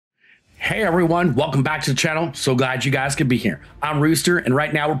Hey everyone, welcome back to the channel. So glad you guys could be here. I'm Rooster, and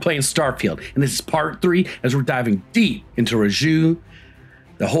right now we're playing Starfield, and this is part 3 as we're diving deep into Ryujin,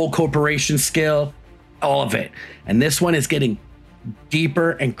 the whole corporation skill, all of it. And this one is getting deeper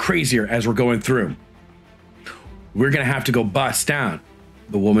and crazier as we're going through. We're gonna have to go bust down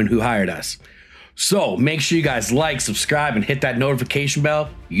the woman who hired us. So make sure you guys like, subscribe, and hit that notification bell.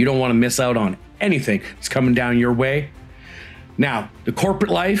 You don't want to miss out on anything that's coming down your way. Now, the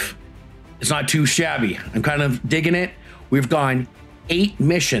corporate life, it's not too shabby. I'm kind of digging it. We've gone 8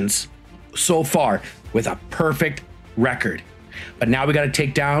 missions so far with a perfect record. But now we got to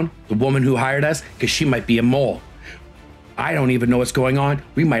take down the woman who hired us because she might be a mole. I don't even know what's going on.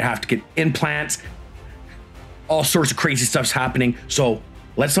 We might have to get implants. All sorts of crazy stuff's happening. So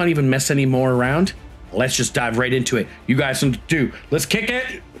let's not even mess any more around. Let's just dive right into it. You guys know what to do. Let's kick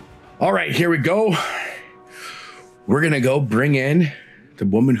it. All right, here we go. We're going to go bring in the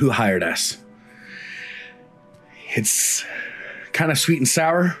woman who hired us. It's kind of sweet and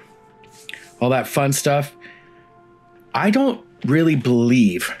sour, all that fun stuff. I don't really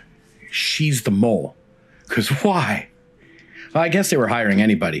believe she's the mole, because why? Well, I guess they were hiring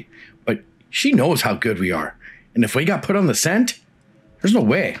anybody, but she knows how good we are. And if we got put on the scent, there's no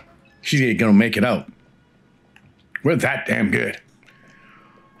way she's gonna make it out. We're that damn good.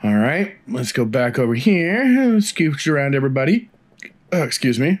 All right, let's go back over here. Scooch around everybody.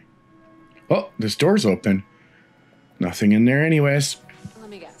 Excuse me. Oh, this door's open. Nothing in there anyways. Let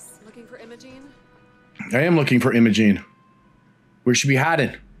me guess. Looking for Imogene? I am looking for Imogene. Where should be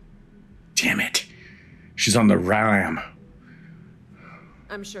hiding? Damn it. She's on the ram.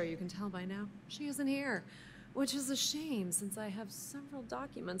 I'm sure you can tell by now. She isn't here, which is a shame since I have several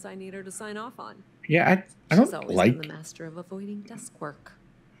documents I need her to sign off on. Yeah, I She's don't always like... been the master of avoiding desk work.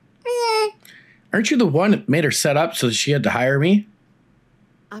 Aren't you the one that made her set up so that she had to hire me?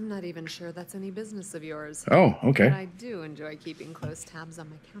 I'm not even sure that's any business of yours. Oh, okay. But I do enjoy keeping close tabs on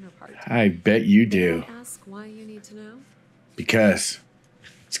my counterpart. I bet you do. May I ask why you need to know? Because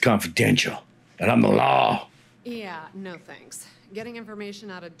it's confidential, and I'm the law. Yeah, no thanks. Getting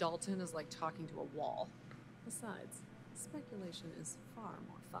information out of Dalton is like talking to a wall. Besides, speculation is far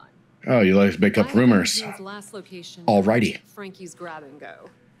more fun. Oh, you like to make up rumors. Last location, Alrighty. Frankie's grab and go,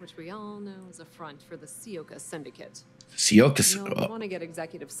 which we all know is a front for the Sioka Syndicate. Sioka. You'll want to get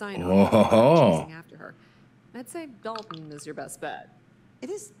executive sign-off chasing after her. I'd say Dalton is your best bet. It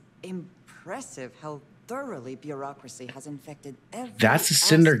is impressive how thoroughly bureaucracy has infected every That's the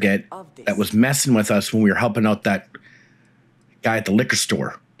syndicate that was messing with us when we were helping out that guy at the liquor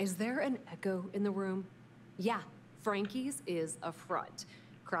store. Is there an echo in the room? Yeah, Frankie's is a front.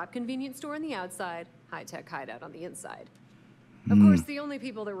 Crap convenience store on the outside, high-tech hideout on the inside. Of course, the only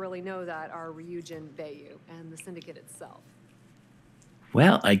people that really know that are Ryujin, Bayu, and the syndicate itself.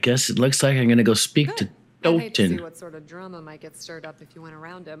 Well, I guess it looks like I'm going to go speak to Dalton. I'd hate to see what sort of drama might get stirred up if you went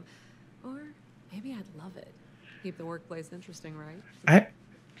around him. Or maybe I'd love it. Keep the workplace interesting, right?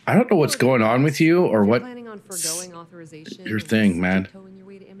 I don't know what's going on with you or what. Planning on foregoing authorization. Your thing, man. Towing your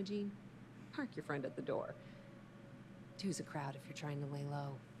way to Imogene. Park your friend at the door. Two's a crowd if you're trying to lay low.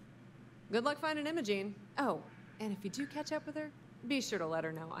 Good luck finding Imogene. Oh, and if you do catch up with her, be sure to let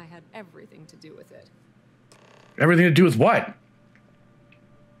her know I had everything to do with it. Everything to do with what?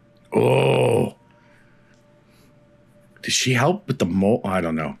 Oh. Did she help with the mole? I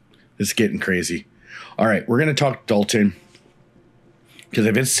don't know. This is getting crazy. All right, we're going to talk to Dalton. Because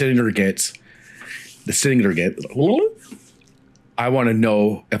if it's syndicate, I want to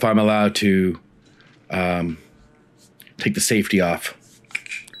know if I'm allowed to take the safety off.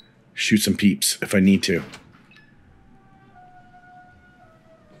 Shoot some peeps if I need to.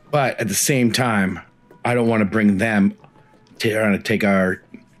 But at the same time, I don't want to bring them trying to take our...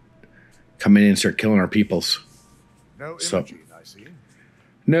 come in and start killing our peoples. No so, Imogene, I see.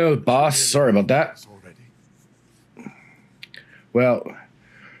 No, boss. Sorry about that. Well,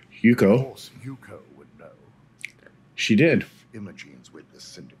 Yuko. Of course, Yuko would know. She did. If Imogene's with the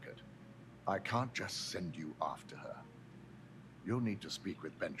syndicate, I can't just send you after her. You'll need to speak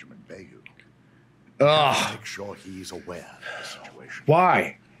with Benjamin Bayu. Ugh. Make sure he's aware of the situation.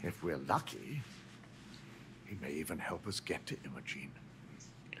 Why? If we're lucky, he may even help us get to Imogene.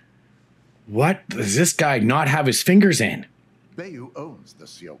 What does this guy not have his fingers in? Bayu owns the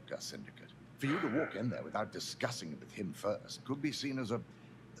Sioka Syndicate. For you to walk in there without discussing it with him first could be seen as a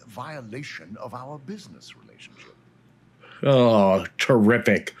violation of our business relationship. Oh,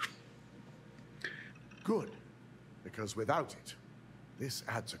 terrific. Good, because without it, this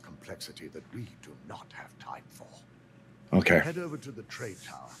adds a complexity that we do not have time for. Okay. Head over to the trade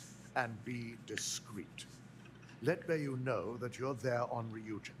tower and be discreet. Let Bayu know that you're there on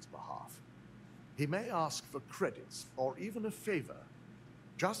Ryujin's behalf. He may ask for credits or even a favor.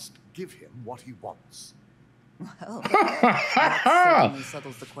 Just give him what he wants. Well, that certainly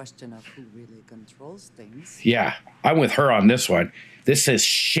settles the question of who really controls things. Yeah, I'm with her on this one. This is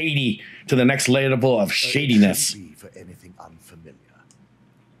shady to the next level of shadiness. It shouldn't be for anything unfamiliar.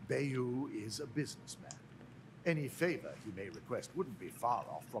 Bayu is a businessman. Any favor he may request wouldn't be far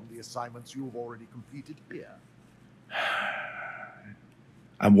off from the assignments you've already completed here.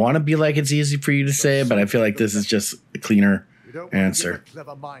 I want to be like it's easy for you to say, but I feel like this is just a cleaner We don't want answer. to give a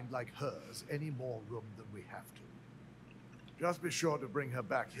clever mind like hers any more room than we have to. Just be sure to bring her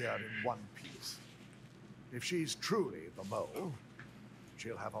back here in one piece. If she's truly the mole,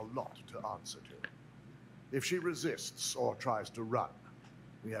 she'll have a lot to answer to. If she resists or tries to run,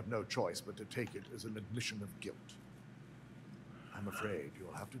 we have no choice but to take it as an admission of guilt. I'm afraid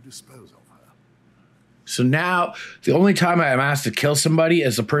you'll have to dispose of her. So now, the only time I'm asked to kill somebody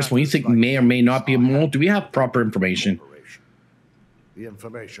is a person we think may or may not be a mole. Do we have proper information? The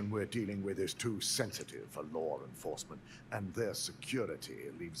information we're dealing with is too sensitive for law enforcement, and their security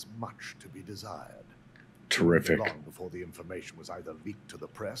leaves much to be desired. Terrific. Long before the information was either leaked to the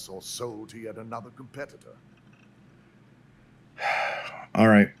press or sold to yet another competitor. All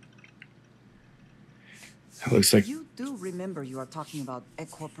right. It looks like... You do remember you are talking about a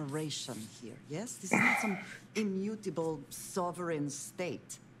corporation here, yes? This is not some immutable sovereign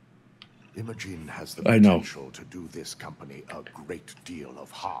state. Imogene has the I know. potential to do this company a great deal of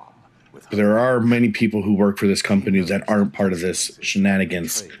harm. With her There are many people who work for this company that aren't part of this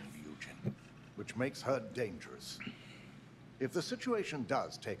shenanigans. betraying Ryujin, which makes her dangerous. If the situation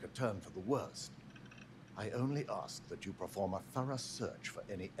does take a turn for the worst, I only ask that you perform a thorough search for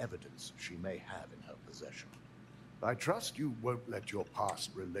any evidence she may have in her possession. I trust you won't let your past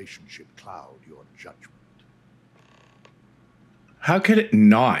relationship cloud your judgment. How could it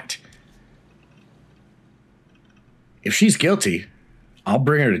not? If she's guilty, I'll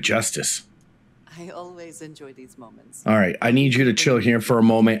bring her to justice. I always enjoy these moments. All right, I need you to chill here for a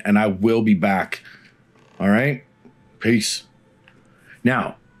moment, and I will be back. All right? Peace.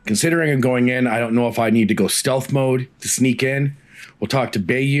 Now, considering I'm going in, I don't know if I need to go stealth mode to sneak in. We'll talk to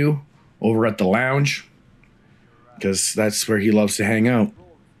Bayu over at the lounge, because that's where he loves to hang out.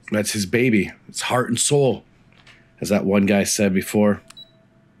 That's his baby. It's heart and soul, as that one guy said before.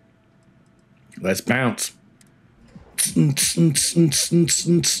 Let's bounce.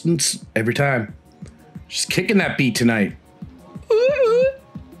 Every time. Just kicking that beat tonight.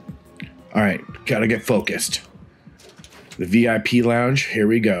 All right, gotta get focused. The VIP lounge, here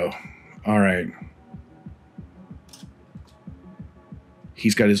we go. All right.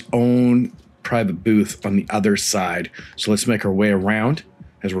 He's got his own private booth on the other side. So let's make our way around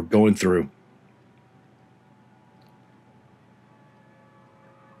as we're going through.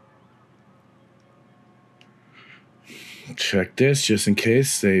 Check this just in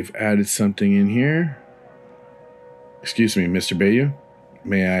case they've added something in here. Excuse me, Mr. Bayu.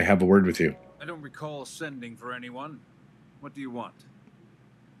 May I have a word with you? I don't recall sending for anyone. What do you want?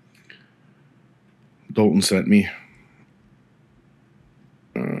 Dalton sent me.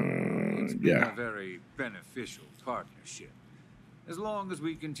 It's been Yeah. a very beneficial partnership. As long as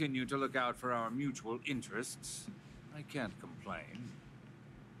we continue to look out for our mutual interests, I can't complain.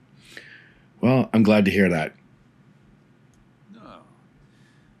 Well, I'm glad to hear that. No.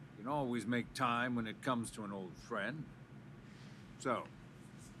 You can always make time when it comes to an old friend. So,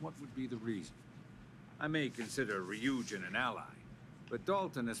 what would be the reason? I may consider Ryujin an ally, but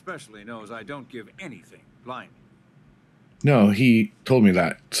Dalton especially knows I don't give anything blindly. No, he told me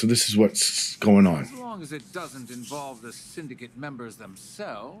that. So this is what's going on. As long as it doesn't involve the syndicate members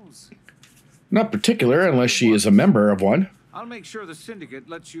themselves, Not particular, unless she is a member of one. I'll make sure the syndicate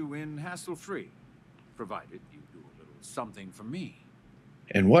lets you in hassle-free, provided you do a little something for me.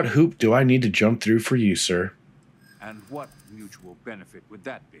 And what hoop do I need to jump through for you, sir? And what mutual benefit would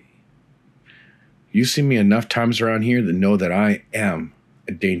that be? You see me enough times around here to know that I am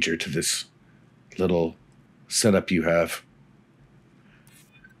a danger to this little setup you have.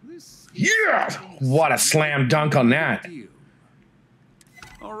 This Yeah! What a slam dunk on that. deal.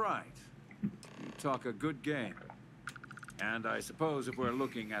 All right. You talk a good game. And I suppose if we're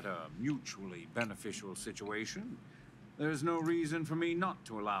looking at a mutually beneficial situation, there's no reason for me not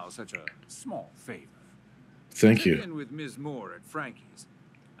to allow such a small favor. Thank Check you. in with Ms. Moore at Frankie's.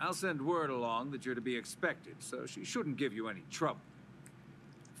 I'll send word along that you're to be expected, so she shouldn't give you any trouble.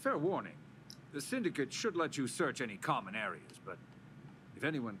 Fair warning, the syndicate should let you search any common areas, but if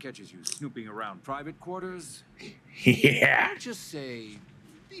anyone catches you snooping around private quarters, Yeah. I'll just say,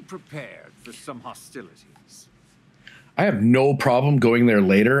 be prepared for some hostilities. I have no problem going there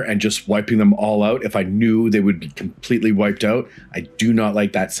later and just wiping them all out if I knew they would be completely wiped out. I do not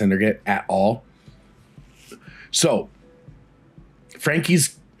like that syndicate at all. So,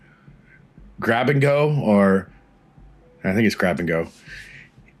 Frankie's grab and go, or I think it's grab and go.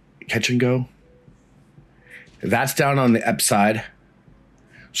 Catch and go. That's down on the Eddside.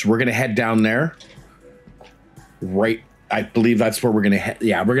 So we're going to head down there. Right. I believe that's where we're going to head.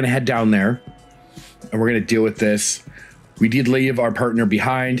 Yeah, we're going to head down there. And we're going to deal with this. We did leave our partner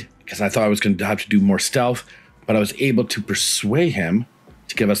behind because I thought I was going to have to do more stealth. But I was able to persuade him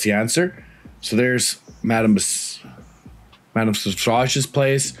to give us the answer. So there's Madame Saussage's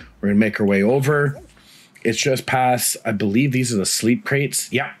place. We're going to make our way over. It's just past, I believe these are the sleep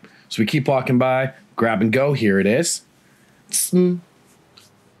crates. Yeah. So we keep walking by. Grab and go. Here it is.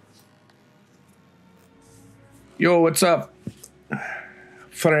 Yo, what's up?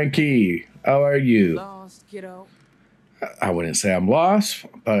 Frankie, how are you? Lost, kiddo. I wouldn't say I'm lost,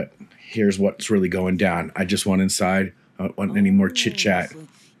 but here's what's really going down. I just went inside. I don't want any more chit-chat. So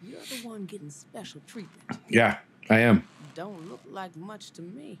you're the one getting special treatment. Yeah, I am. Don't look like much to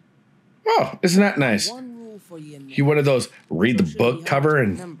me. Oh, isn't that nice? One rule for you in You one of those read the book cover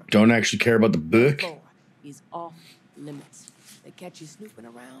and don't actually care about the book? He's off limits. They catch you snooping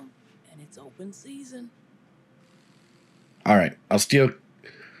around, and it's open season. All right, I'll steal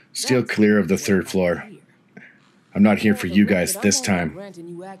clear of the third floor. I'm not here for you guys this time. Granting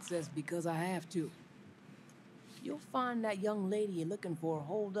you access because I have to. You'll find that young lady you're looking for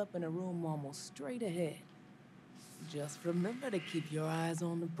holed up in a room almost straight ahead. Just remember to keep your eyes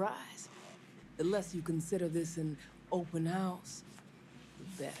on the prize. The less you consider this an open house,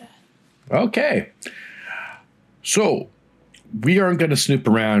 the better. Okay. So, we aren't going to snoop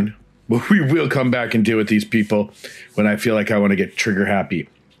around, but we will come back and deal with these people when I feel like I want to get trigger happy.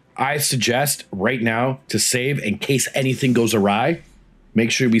 I suggest right now to save in case anything goes awry. Make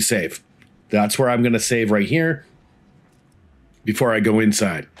sure we save. That's where I'm going to save right here before I go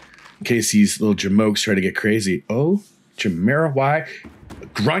inside. In case these little jamokes try to get crazy. Oh, Jamera, why?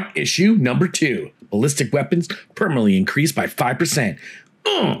 Grunt issue number 2. Ballistic weapons permanently increased by 5%.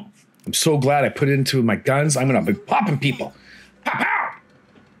 I'm so glad I put it into my guns. I'm going to be popping people. Pow, pow!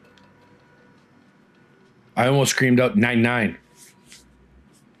 I almost screamed out 9-9.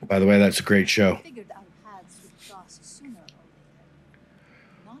 By the way, that's a great show.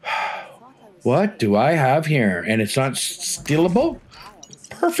 What do I have here? And it's not stealable?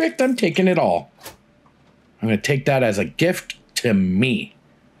 Perfect, I'm taking it all. I'm going to take that as a gift to me.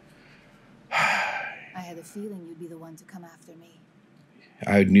 I had a feeling you'd be the one to come after me.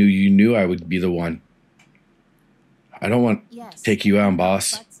 I knew you knew I would be the one. I don't want to take you out,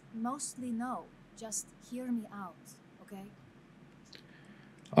 boss. But mostly no. Just hear me out, okay?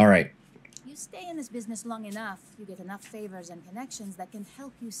 All right. You stay in this business long enough, you get enough favors and connections that can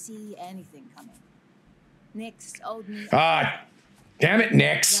help you see anything coming. Nix owed me... Damn it,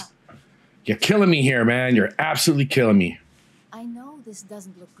 Nix. Yeah. You're killing me here, man. You're absolutely killing me. I know this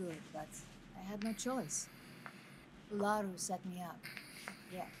doesn't look good, but I had no choice. Ularu set me up.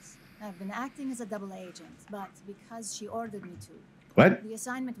 Yes, I've been acting as a double agent, but because she ordered me to. What? The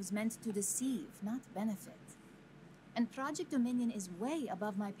assignment was meant to deceive, not benefit. And Project Dominion is way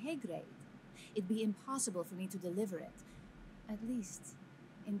above my pay grade. It'd be impossible for me to deliver it. At least,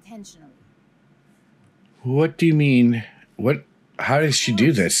 intentionally. What do you mean? What? How does she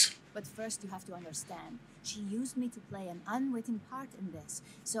do this? But first you have to understand, she used me to play an unwitting part in this,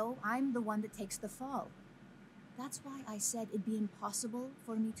 so I'm the one that takes the fall. That's why I said it'd be impossible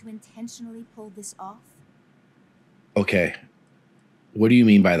for me to intentionally pull this off. Okay. What do you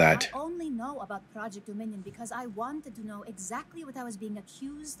mean by that? I only know about Project Dominion because I wanted to know exactly what I was being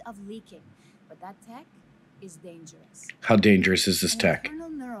accused of leaking. But that tech is dangerous. How dangerous is this tech? An internal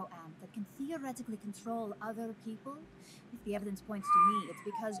neuroamp that can theoretically control other people. If the evidence points to me, it's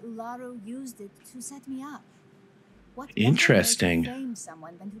because Ularu used it to set me up. What interesting. better way to frame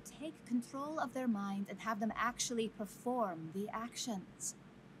someone than to take control of their mind and have them actually perform the actions?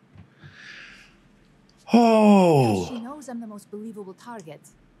 Oh. She knows I'm the most believable target.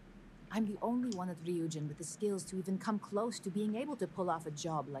 I'm the only one at Ryujin with the skills to even come close to being able to pull off a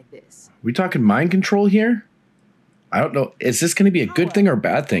job like this. We talking mind control here? I don't know. Is this going to be a good thing or a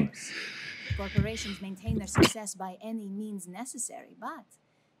bad thing? Corporations maintain their success by any means necessary, but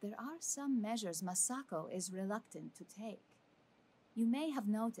there are some measures Masako is reluctant to take. You may have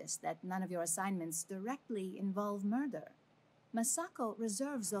noticed that none of your assignments directly involve murder. Masako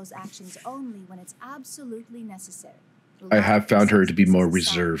reserves those actions only when it's absolutely necessary. I have found her to be more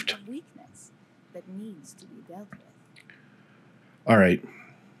reserved. Weakness that needs to be dealt with. All right.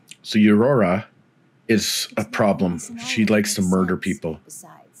 So Aurora is a problem. She likes to murder people.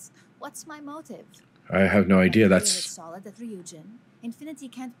 Besides, what's my motive? I have no idea. It's That's solid at Ryujin. Infinity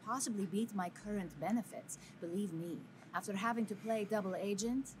can't possibly beat my current benefits. Believe me, after having to play double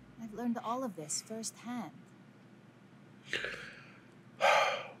agent, I've learned all of this firsthand.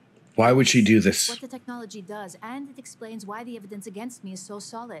 why would she do this? What the technology does, and it explains why the evidence against me is so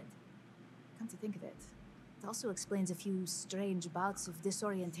solid. Come to think of it, it also explains a few strange bouts of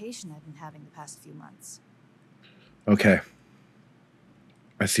disorientation I've been having the past few months. Okay.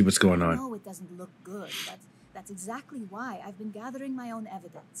 I see what's going I on. know it doesn't look good, but that's exactly why I've been gathering my own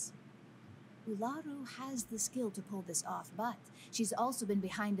evidence. Ularu has the skill to pull this off, but she's also been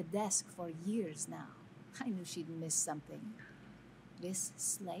behind the desk for years now. I knew she'd miss something. This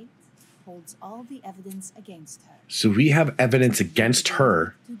slate holds all the evidence against her. So we have evidence against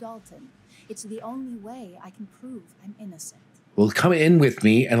her. To Dalton, it's the only way I can prove I'm innocent. Well, come in with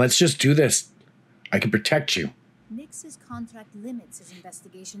me and let's just do this. I can protect you. Nix's contract limits his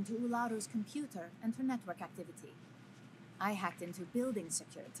investigation to Ularu's computer and her network activity. I hacked into building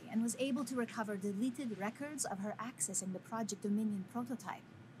security and was able to recover deleted records of her accessing the Project Dominion prototype.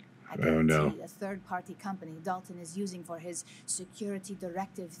 I Oh, no. guarantee a third-party company Dalton is using for his security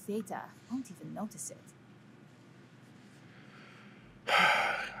directive theta won't even notice it.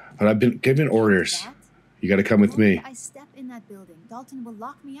 But I've been given orders. That, You got to come with the moment me. I step in that building, Dalton will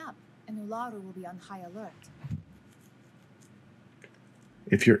lock me up, and Ularu will be on high alert.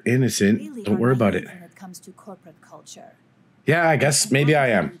 If you're innocent, Really don't worry about naive it. when it comes to corporate culture. Yeah, I guess maybe I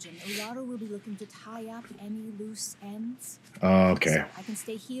am. Ularu will be looking to tie up any loose ends. Oh, okay. So I can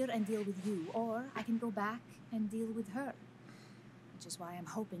stay here and deal with you, or I can go back and deal with her. Which is why I'm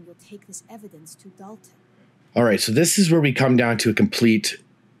hoping you'll take this evidence to Dalton. All right, so this is where we come down to a complete,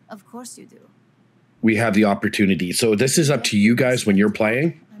 Of course you do. we have the opportunity. So this is up to you guys when you're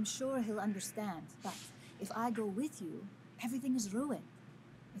playing. I'm sure he'll understand, but if I go with you, everything is ruined.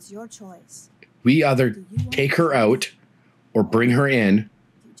 It's your choice. We either take her out or bring her in.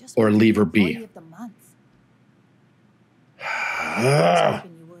 You just Or want to leave her employee be. of the month. I was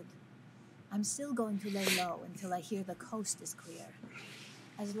hoping you would. I'm still going to lay low until I hear the coast is clear.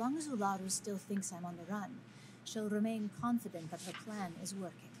 As long as Ularu still thinks I'm on the run, she'll remain confident that her plan is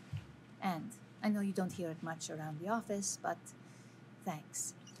working. And I know you don't hear it much around the office, but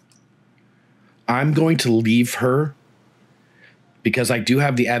thanks. I'm going to leave her because I do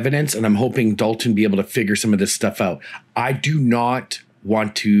have the evidence and I'm hoping Dalton be able to figure some of this stuff out. I do not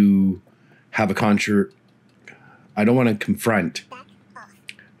want to have a I don't want to confront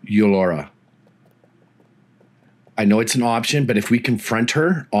Yolora. I know it's an option, but if we confront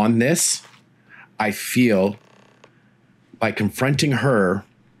her on this, I feel by confronting her,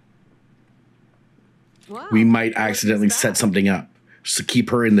 Wow, we might what's accidentally this set about? something up. So keep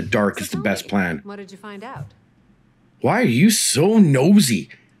her in the dark So is the tell best me, plan. What did you find out? Why are you so nosy?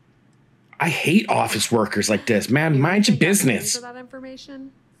 I hate office workers like this. Man, mind your Think I'm ready business. For that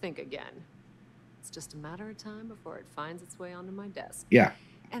information, think again. It's just a matter of time before it finds its way onto my desk. Yeah.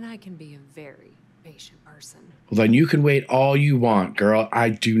 And I can be a very patient person. Well, then you can wait all you want, girl. I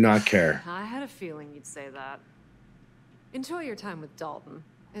do not care. I had a feeling you'd say that. Enjoy your time with Dalton.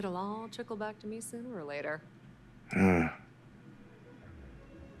 It'll all trickle back to me sooner or later. I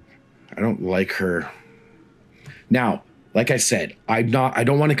don't like her. Now, like I said, I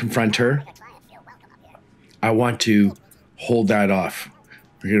don't want to confront her. I want to hold that off.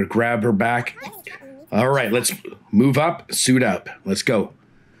 We're going to grab her back. All right, let's move up, suit up. Let's go.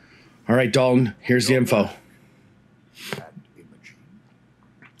 All right, Dalton, here's the info. And Imogene.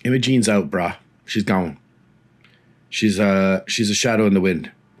 Imogene's out, brah. She's gone. She's a shadow in the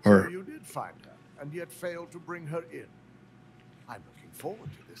wind. So Or you did find her, and yet failed to bring her in. I'm looking forward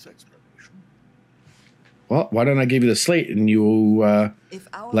to this explanation. well, why don't I give you the slate and you If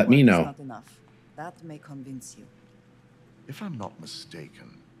our let me word is know. not enough, that may convince you. If I'm not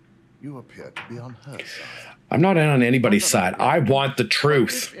mistaken, you appear to be on her side. I'm not in on anybody's side. I want the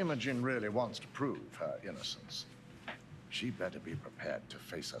truth. If Imogen really wants to prove her innocence, she better be prepared to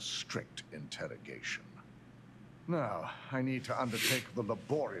face a strict interrogation. Now, I need to undertake the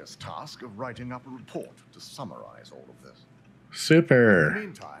laborious task of writing up a report to summarize all of this. In the Super.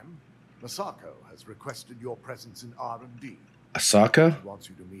 meantime, Masako has requested your presence in R&D. Asaka? She wants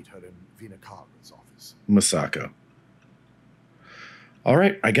you to meet her in Veena Kalra's office. Masako. All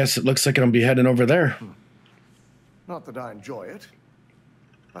right, I guess it looks like I'll be heading over there. Not that I enjoy it,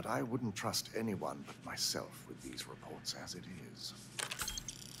 but I wouldn't trust anyone but myself with these reports as it is.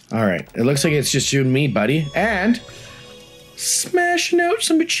 All right, it looks like it's just you and me, buddy. And smashing out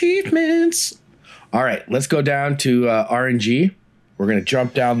some achievements. All right, let's go down to RNG. We're going to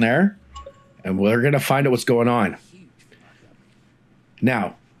jump down there And we're going to find out what's going on.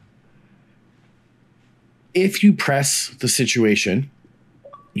 Now, if you press the situation,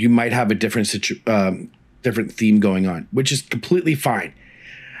 you might have a different different theme going on, which is completely fine.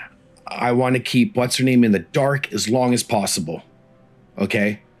 I want to keep what's her name in the dark as long as possible.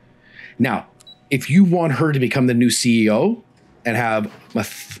 Okay? Now, if you want her to become the new CEO and have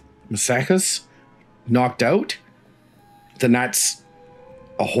Masako's knocked out, then that's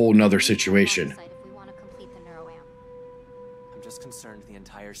a whole nother situation. I'm just concerned the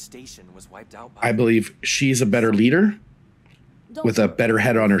entire station was wiped out by... I believe she's a better leader with a better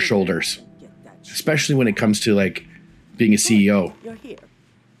head on her shoulders, especially when it comes to like being a CEO. You're here.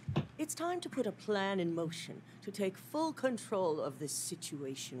 It's time to put a plan in motion to take full control of this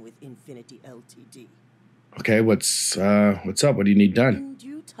situation with Infinity Ltd. Okay, what's up? What do you need done? In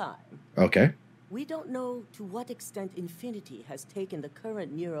due time. Okay. We don't know to what extent Infinity has taken the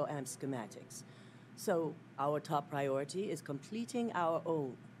current neuroamp schematics, so our top priority is completing our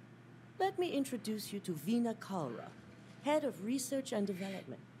own. Let me introduce you to Veena Kalra, Head of Research and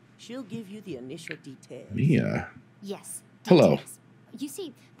Development. She'll give you the initial details. Mia. Yes. Hello. Details. You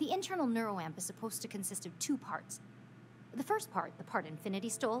see, the internal neuroamp is supposed to consist of two parts. The first part, the part Infinity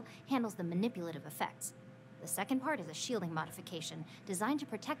stole, handles the manipulative effects. The second part is a shielding modification designed to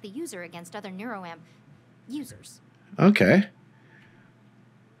protect the user against other neuroamp users. Okay.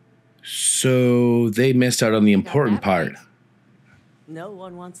 So they missed out on the important part. Right. No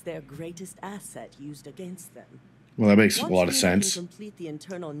one wants their greatest asset used against them. Well, that makes a lot of sense. Once you complete the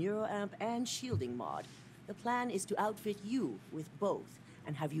internal neuroamp and shielding mod, the plan is to outfit you with both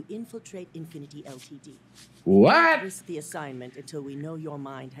and have you infiltrate Infinity Ltd. What? Risk the assignment until we know your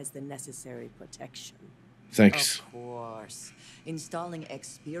mind has the necessary protection. Thanks. Of course. Installing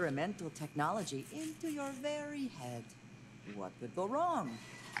experimental technology into your very head. What could go wrong?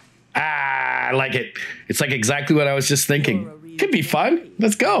 Ah, I like it. It's like exactly what I was just thinking. Could be fun.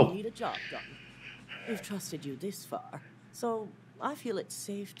 Let's go. Need a job done. We've trusted you this far, so I feel it's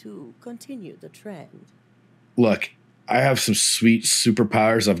safe to continue the trend. Look, I have some sweet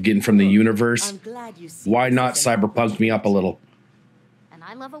superpowers I've gotten from the universe. I'm glad you see. Why not cyberpunk me up a little? And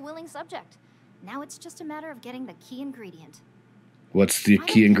I love a willing subject. Now it's just a matter of getting the key ingredient. What's the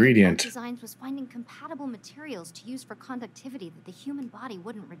key ingredient? Designs was finding compatible materials to use for conductivity that the human body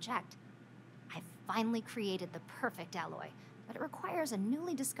wouldn't reject. I've finally created the perfect alloy, but it requires a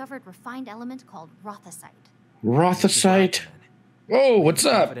newly discovered refined element called rothosite. Rothosite? Oh, what's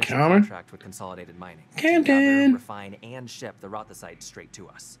up, Cameron? Contract with Consolidated Mining. Camden. Refine and ship the rothosite straight to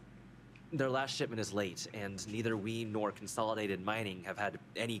us. Their last shipment is late, and neither we nor Consolidated Mining have had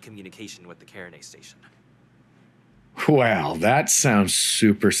any communication with the Carinae station. Wow, that sounds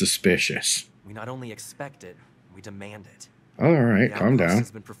super suspicious. We not only expect it, we demand it. All right, calm down.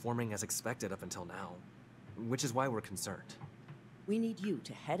 Has been performing as expected up until now, which is why we're concerned. We need you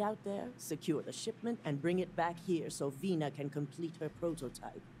to head out there, secure the shipment, and bring it back here so Veena can complete her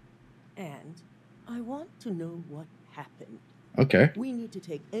prototype. And I want to know what happened. Okay. We need to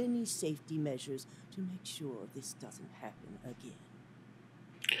take any safety measures to make sure this doesn't happen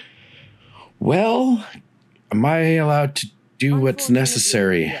again. Well, am I allowed to do what's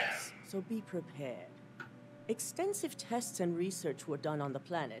necessary? Yes, so be prepared. Extensive tests and research were done on the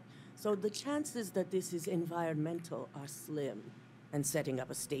planet, so the chances that this is environmental are slim. And setting up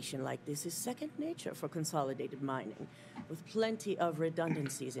a station like this is second nature for Consolidated Mining, with plenty of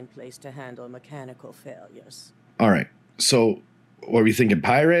redundancies in place to handle mechanical failures. All right. So, what are we thinking?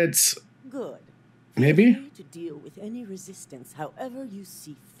 Pirates? Good. Maybe? Feel free to deal with any resistance however you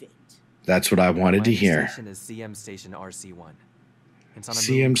see fit. That's what I wanted to hear. The station is CM Station RC1. It's on a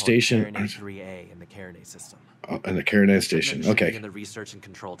CM moon Station called Carinae 3A in the Carinae system. Oh, in the Carinae station. Okay. In the research and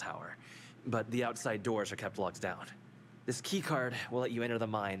control tower, but the outside doors are kept locked down. This key card will let you enter the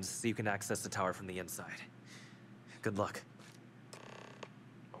mines so you can access the tower from the inside. Good luck.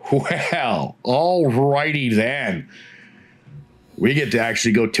 Well, alrighty then. We get to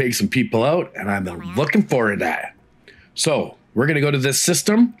actually go take some people out, and I'm looking forward to that. So, we're going to go to this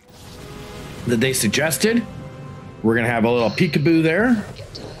system that they suggested. We're going to have a little peekaboo there.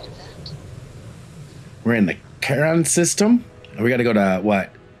 We're in the Carine system. We got to go to,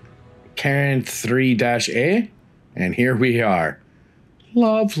 what? Carine 3-A. And here we are.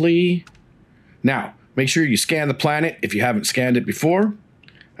 Lovely. Now, make sure you scan the planet if you haven't scanned it before.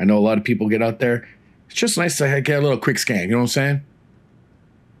 I know a lot of people get out there. It's just nice to get a little quick scan, you know what I'm saying?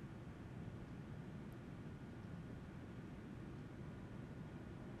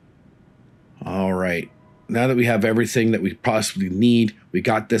 All right. Now that we have everything that we possibly need, we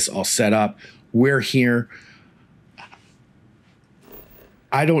got this all set up. We're here.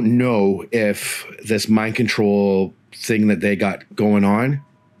 I don't know if this mind control thing that they got going on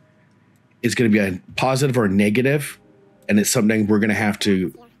is going to be a positive or a negative, and it's something we're going to have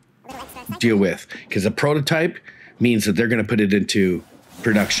to deal with, because a prototype means that they're going to put it into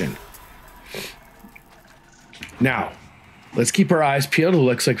production. Now, let's keep our eyes peeled. It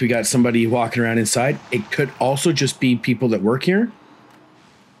looks like we got somebody walking around inside. It could also just be people that work here.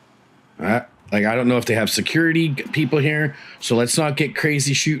 Like, I don't know if they have security people here, so let's not get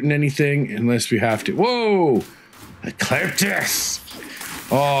crazy shooting anything unless we have to. Whoa! Ecliptus!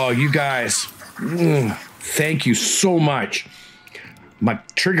 Oh, you guys. Thank you so much. My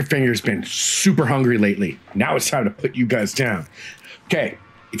trigger finger's been super hungry lately. Now it's time to put you guys down. Okay,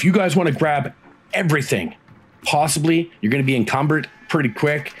 if you guys want to grab everything, possibly you're going to be encumbered pretty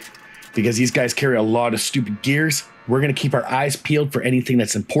quick because these guys carry a lot of stupid gears. We're going to keep our eyes peeled for anything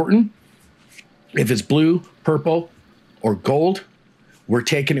that's important. If it's blue, purple, or gold, we're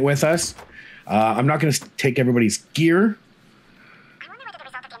taking it with us. I'm not going to take everybody's gear.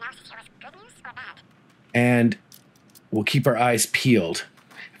 And we'll keep our eyes peeled.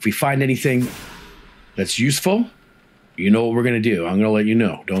 If we find anything that's useful, you know what we're going to do. I'm going to let you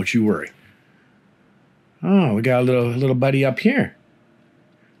know. Don't you worry. Oh, we got a little buddy up here.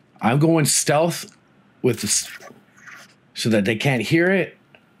 I'm going stealth with this so that they can't hear it,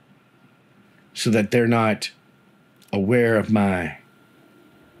 so that they're not aware of my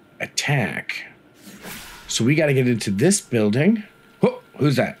attack. So we got to get into this building. Oh,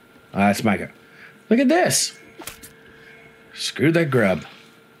 who's that? That's Micah. Look at this. Screw that grub.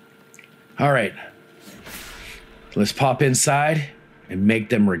 All right. Let's pop inside and make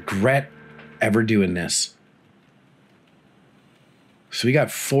them regret ever doing this. So we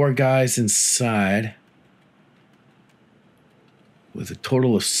got 4 guys inside, with a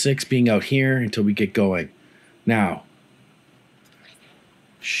total of 6 being out here until we get going. Now,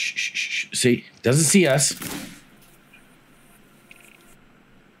 shh. See, doesn't see us.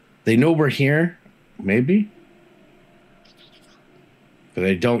 They know we're here, maybe, but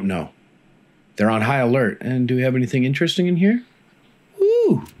they don't know. They're on high alert. And do we have anything interesting in here?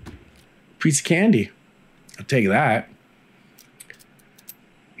 Ooh, piece of candy. I'll take that.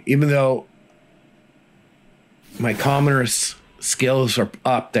 Even though my commoner's skills are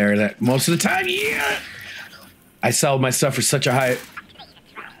up there, that most of the time, yeah, I sell my stuff for such a high.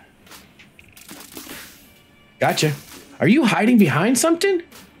 Gotcha. Are you hiding behind something?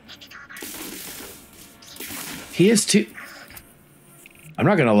 He is too. I'm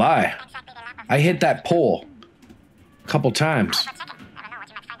not gonna lie. I hit that pole a couple times.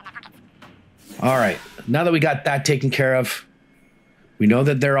 All right. Now that we got that taken care of, we know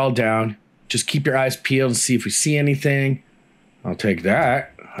that they're all down. Just keep your eyes peeled and see if we see anything. I'll take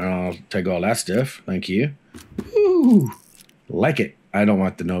that. I'll take all that stuff. Thank you. Ooh, like it. I don't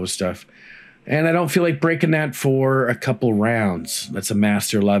want the Nova stuff. And I don't feel like breaking that for a couple rounds. That's a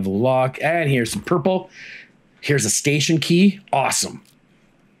master level lock. And here's some purple. Here's a station key. Awesome.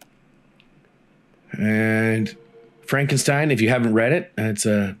 And Frankenstein, if you haven't read it, it's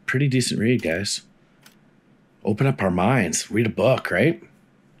a pretty decent read, guys. Open up our minds. Read a book, right?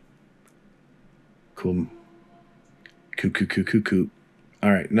 Cool. Cool.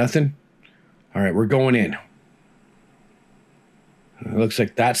 All right, nothing? All right, we're going in. It looks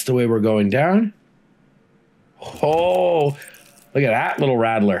like that's the way we're going down. Oh, look at that little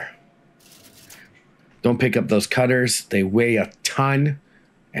rattler. Don't pick up those cutters. They weigh a ton,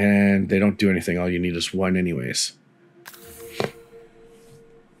 and they don't do anything. All you need is one anyways.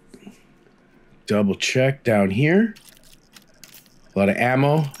 Double check down here. A lot of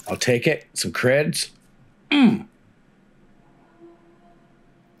ammo. I'll take it. Some creds.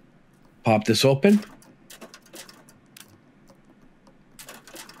 Pop this open.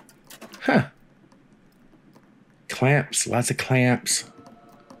 Huh. Clamps. Lots of clamps.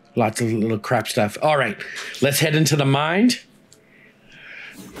 Lots of little crap stuff. All right. Let's head into the mind.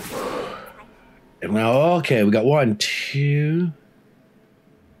 And now, okay, we got 1, 2.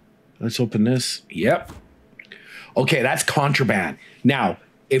 Let's open this. Yep. Okay, that's contraband. Now,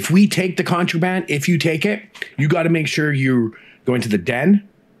 if we take the contraband, if you take it, you got to make sure you're going to the den.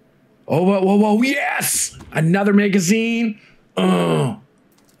 Oh, whoa, yes! Another magazine.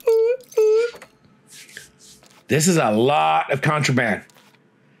 This is a lot of contraband.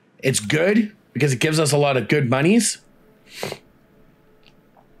 It's good because it gives us a lot of good monies.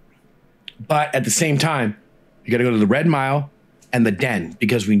 But at the same time, you got to go to the Red Mile and the den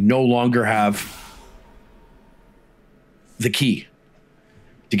because we no longer have the key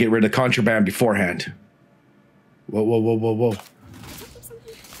to get rid of contraband beforehand. Whoa.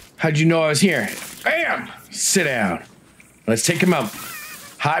 How'd you know I was here? Bam! Sit down. Let's take him out.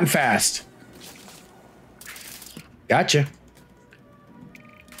 Hot and fast. Gotcha.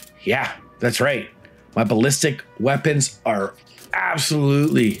 Yeah, that's right. My ballistic weapons are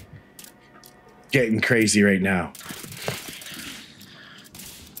absolutely getting crazy right now.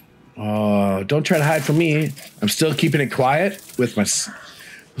 Oh, don't try to hide from me. I'm still keeping it quiet with my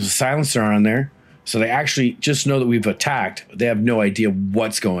silencer on there. So they actually just know that we've attacked. They have no idea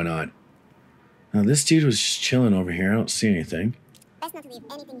what's going on. Now, this dude was just chilling over here. I don't see anything. Best not to leave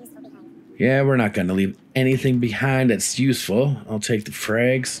anything useful behind. Yeah, we're not going to leave anything behind that's useful. I'll take the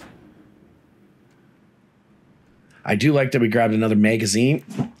frags. I do like that we grabbed another magazine.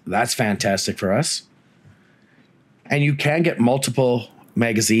 That's fantastic for us. And you can get multiple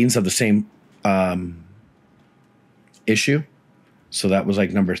magazines of the same issue. So that was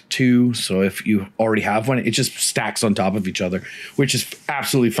like number 2. So if you already have one, it just stacks on top of each other, which is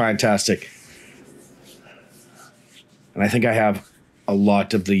absolutely fantastic. And I think I have a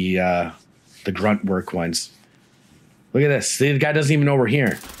lot of the grunt work ones. Look at this. See, the guy doesn't even know we're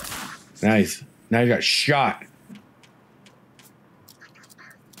here. Nice. Now he got shot.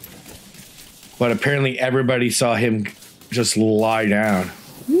 But apparently everybody saw him just lie down.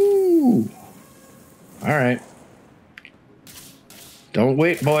 Woo. All right. Don't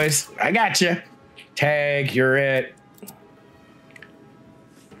wait, boys. I got you. Tag, you're it.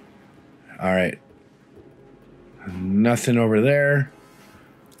 All right. Nothing over there.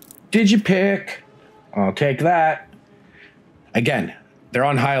 Did you pick? I'll take that. Again, they're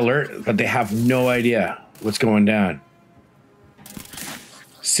on high alert, but they have no idea what's going down.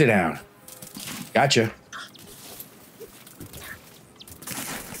 Sit down. Gotcha.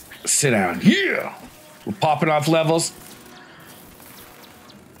 Sit down. Yeah. We're popping off levels.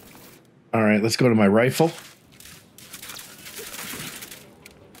 All right, let's go to my rifle.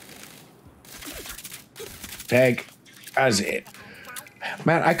 Tag. That's it.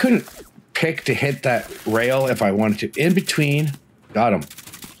 Man, I couldn't pick to hit that rail if I wanted to. In between. Got him.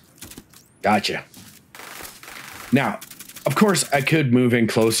 Gotcha. Now, of course, I could move in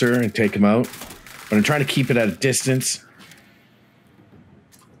closer and take him out, but I'm trying to keep it at a distance.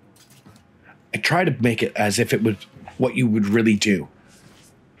 I try to make it as if it was what you would really do.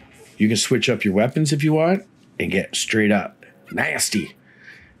 You can switch up your weapons if you want and get straight up nasty.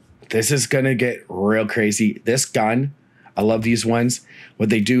 This is going to get real crazy. This gun, I love these ones. What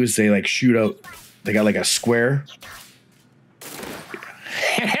they do is they like shoot out. They got like a square.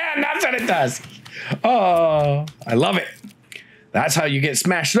 That's what it does. Oh, I love it. That's how you get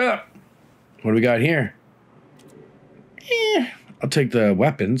smashed up. What do we got here? I'll take the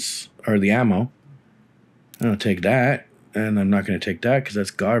weapons or the ammo. I'll take that. And I'm not going to take that because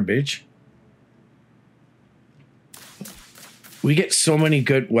that's garbage. We get so many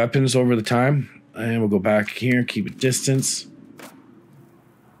good weapons over the time. And we'll go back here, keep a distance.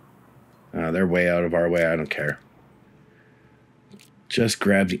 They're way out of our way. I don't care. Just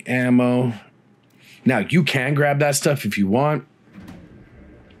grab the ammo. Now, you can grab that stuff if you want.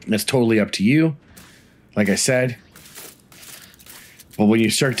 That's totally up to you. Like I said. But when you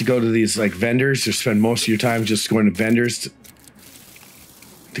start to go to these like vendors, you spend most of your time just going to vendors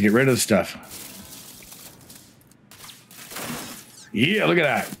to get rid of the stuff. Yeah, look at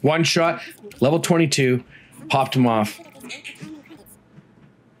that. One shot, level 22, popped him off.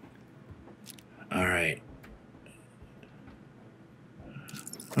 All right.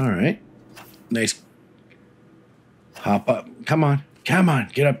 All right. Nice. Hop up. Come on. Come on.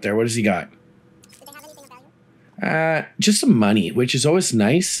 Get up there. What does he got? Just some money, which is always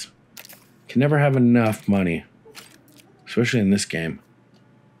nice. Can never have enough money. Especially in this game.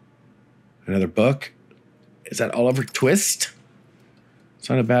 Another book. Is that Oliver Twist? It's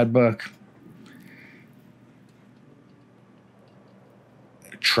not a bad book.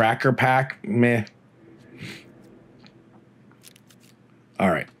 Tracker pack. Meh. All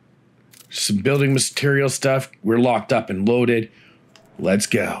right. Some building material stuff. We're locked up and loaded. Let's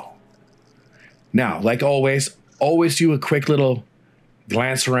go. Now, like always do a quick little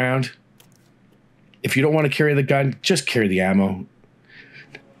glance around. If you don't want to carry the gun, just carry the ammo.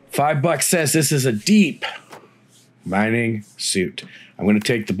 $5 says this is a deep mining suit. I'm going to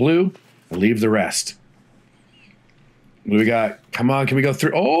take the blue and leave the rest. What do we got? Come on, can we go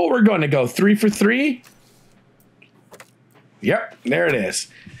through? Oh, we're going to go 3 for 3. Yep, there it is.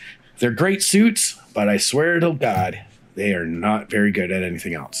 They're great suits, but I swear to God, they are not very good at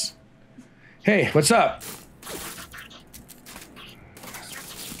anything else. Hey, what's up?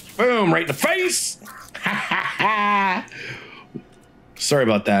 Boom, right in the face. Sorry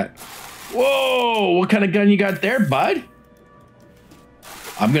about that. Whoa, what kind of gun you got there, bud?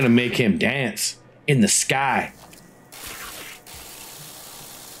 I'm going to make him dance in the sky.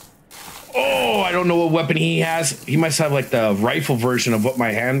 Oh, I don't know what weapon he has. He must have like the rifle version of what my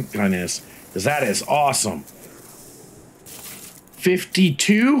handgun is. Because that is awesome.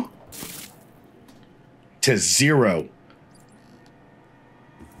 52 to 0.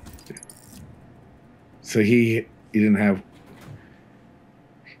 So he didn't have.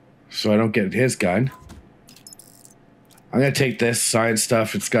 So I don't get his gun. I'm going to take this science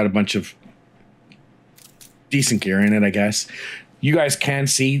stuff. It's got a bunch of decent gear in it, I guess. You guys can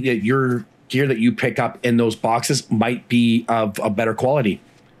see that your gear that you pick up in those boxes might be of a better quality.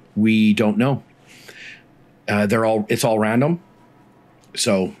 We don't know. It's all random.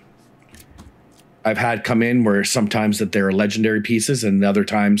 So I've had come in where sometimes that they're legendary pieces, and other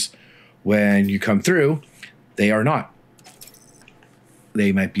times when you come through, they are not.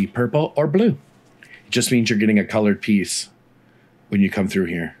 They might be purple or blue. It just means you're getting a colored piece when you come through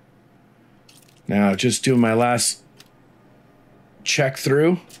here. Now, just doing my last check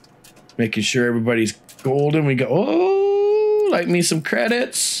through, making sure everybody's golden. We go, oh, like me some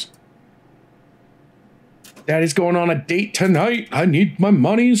credits. Daddy's going on a date tonight. I need my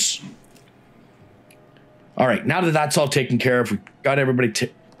monies. All right, now that that's all taken care of, we got everybody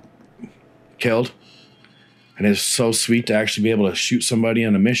killed. And it's so sweet to actually be able to shoot somebody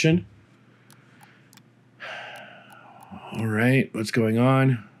on a mission. All right, what's going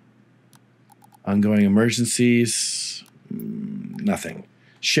on? Ongoing emergencies. Nothing.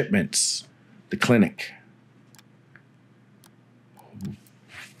 Shipments. The clinic.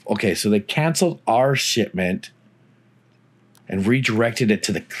 Okay, so they canceled our shipment and redirected it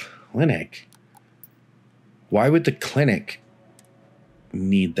to the clinic. Why would the clinic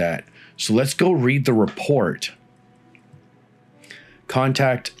need that? So let's go read the report.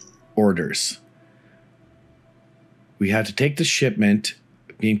 Contact orders. We had to take the shipment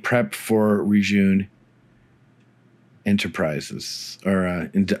being prepped for Ryujin Enterprises or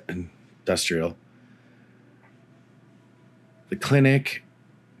Industrial. The clinic,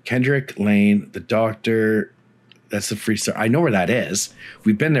 Kendrick Lane, the doctor. That's the free store. I know where that is.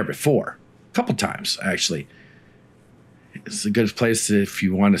 We've been there before. A couple times, actually. It's a good place if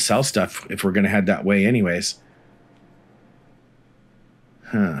you want to sell stuff, if we're going to head that way anyways.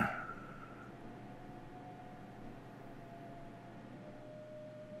 Huh.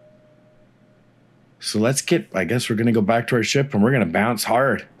 So let's I guess we're going to go back to our ship and we're going to bounce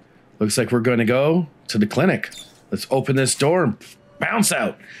hard. Looks like we're going to go to the clinic. Let's open this door and bounce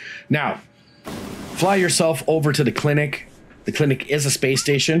out. Now, fly yourself over to the clinic. The clinic is a space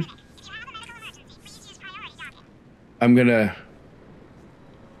station. I'm going to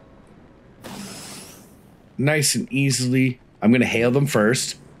nice and easily, I'm going to hail them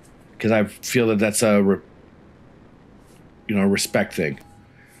first because I feel that that's a respect thing.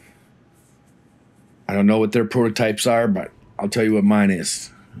 I don't know what their prototypes are, but I'll tell you what mine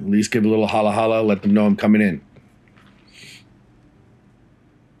is. At least give a little holla holla, let them know I'm coming in.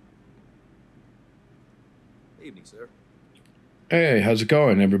 Evening, sir. Hey, how's it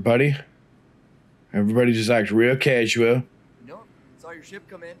going, everybody? Everybody just acts real casual. No, saw your ship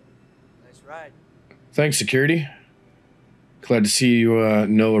come in. Nice ride. Thanks, security. Glad to see you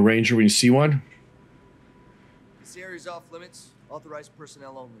know a ranger when you see one. This area's off limits. Authorized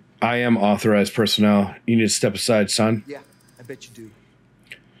personnel only. I am authorized personnel. You need to step aside, son. Yeah, I bet you do.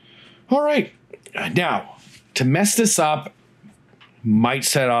 All right. Now, to mess this up might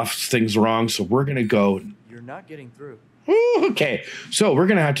set off things wrong, so we're going to go. You're not getting through. Ooh, okay. So we're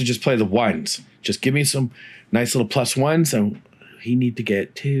going to have to just play the ones. Just give me some nice little plus ones, and we need to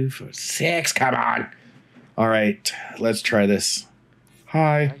get 2, 4, 6. Come on. All right. Let's try this.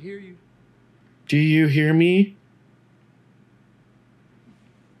 Hi. I hear you. Do you hear me?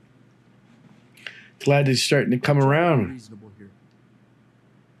 Glad he's starting to come around. Reasonable here.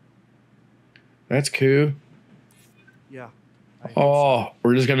 That's cool. Yeah. Oh,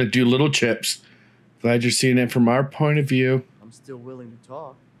 we're just going to do little chips. Glad you're seeing it from our point of view. I'm still willing to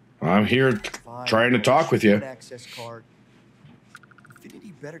talk. I'm here Fine, trying to talk with you. Access card.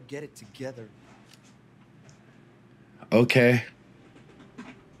 Infinity better get it together. Okay.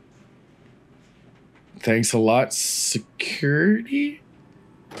 Thanks a lot, security.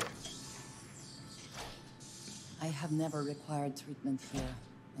 I have never required treatment here,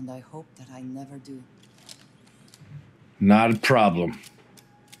 and I hope that I never do. Not a problem.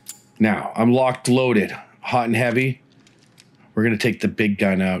 Now, I'm locked, loaded, hot and heavy. We're going to take the big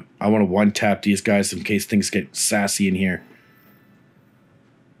gun out. I want to one-tap these guys in case things get sassy in here.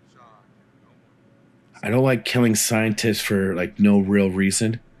 I don't like killing scientists for, like, no real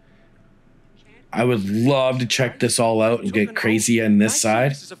reason. I would love to check this all out and get crazy on this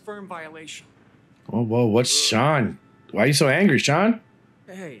side. This is a firm violation. Oh, whoa, what's Sean? Why are you so angry, Sean?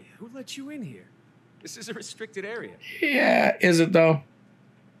 Hey, who let you in here? This is a restricted area. Yeah, is it though?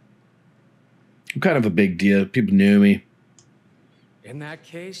 I'm kind of a big deal. People knew me. In that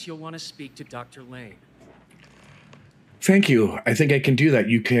case, you'll want to speak to Dr. Lane. Thank you. I think I can do that.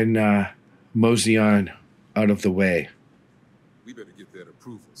 You can mosey on out of the way. We better get that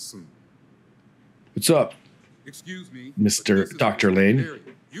approval soon. What's up? Excuse me, Mr. Dr. Lane.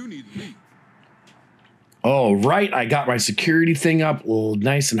 You need to leave. Oh, right. I got my security thing up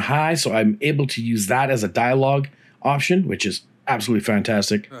nice and high, so I'm able to use that as a dialogue option, which is absolutely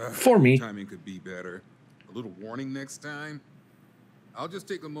fantastic for me. Timing could be better. A little warning next time. I'll just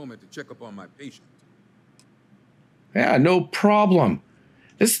take a moment to check up on my patient. Yeah, no problem.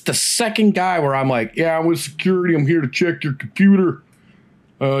 This is the second guy where I'm like, yeah, I'm with security. I'm here to check your computer.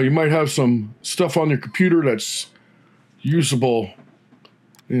 You might have some stuff on your computer that's usable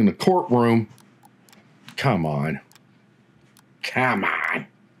in the courtroom. Come on. Come on.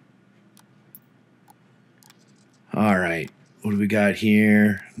 All right. What do we got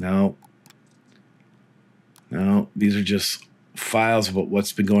here? No. No, these are just files about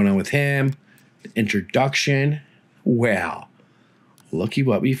what's been going on with him. The introduction. Well, looky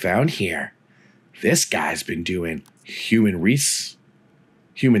what we found here. This guy's been doing human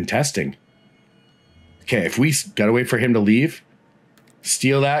testing. Okay, if we gotta wait for him to leave,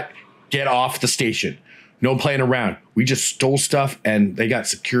 steal that, get off the station. No playing around. We just stole stuff and they got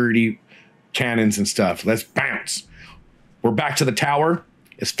security cannons and stuff. Let's bounce. We're back to the tower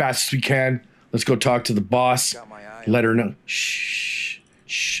as fast as we can. Let's go talk to the boss. Let her know. Shh.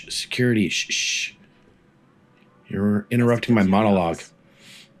 Shh. Security. Shh. Shh. You're interrupting my monologue.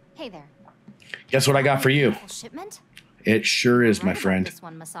 Hey there. Guess what I got for you? Shipment? It sure is, my friend. This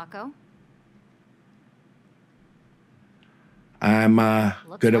one, Masako. I'm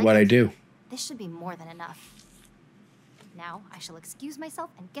good at what I do. This should be more than enough. Now I shall excuse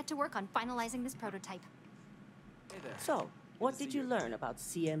myself and get to work on finalizing this prototype. So, what did you learn about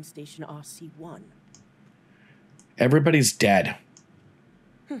CM Station RC-1? Everybody's dead.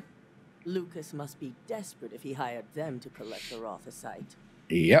 Lucas must be desperate if he hired them to collect the Rothicite.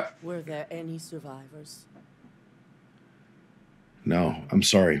 Yep. Were there any survivors? No, I'm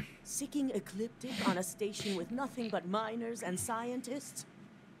sorry. Seeking ecliptic on a station with nothing but miners and scientists?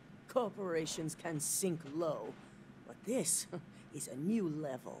 Corporations can sink low, but this is a new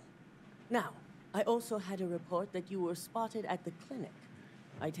level. Now, I also had a report that you were spotted at the clinic.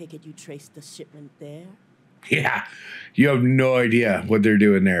 I take it you traced the shipment there? Yeah, you have no idea what they're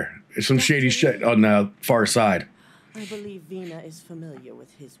doing there. There's some shady shit on the far side. I believe Veena is familiar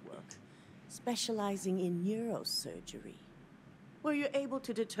with his work, specializing in neurosurgery. Were you able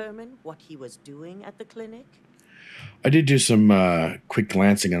to determine what he was doing at the clinic? I did do some quick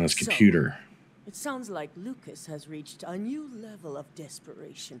glancing on his computer. It sounds like Lucas has reached a new level of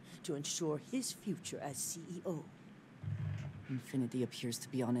desperation to ensure his future as CEO. Infinity appears to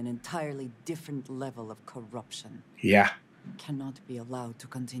be on an entirely different level of corruption. Yeah. Cannot be allowed to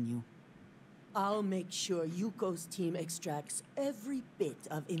continue. I'll make sure Yuko's team extracts every bit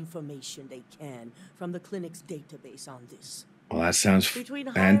of information they can from the clinic's database on this. Well, that sounds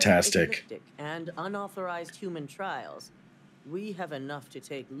fantastic. Between and unauthorized human trials, we have enough to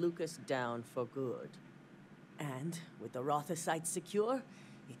take Lucas down for good. And with the Rothicite secure,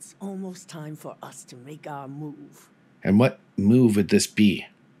 it's almost time for us to make our move. And what move would this be?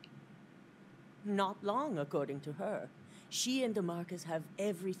 Not long, according to her. She and DeMarcus have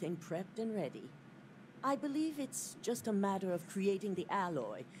everything prepped and ready. I believe it's just a matter of creating the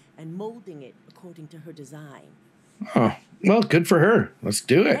alloy and molding it according to her design. Oh, well, good for her. Let's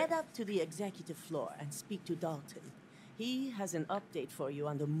do it. Head up to the executive floor and speak to Dalton. He has an update for you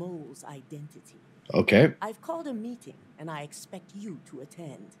on the mole's identity. Okay. I've called a meeting, and I expect you to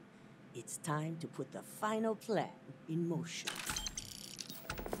attend. It's time to put the final plan in motion.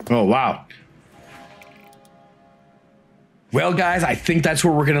 Oh, wow. Well, guys, I think that's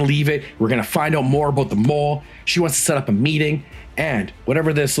where we're going to leave it. We're going to find out more about the mole. She wants to set up a meeting, and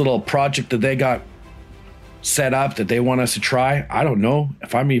whatever this little project that they got set up that they want us to try, I don't know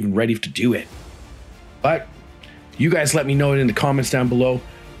if I'm even ready to do it. But you guys let me know in the comments down below.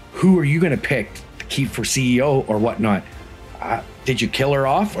 Who are you going to pick to keep for CEO or whatnot? Did you kill her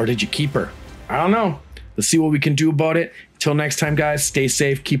off or did you keep her? I don't know. Let's see what we can do about it. Until next time, guys, stay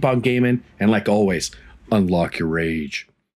safe, keep on gaming, and like always, unlock your rage.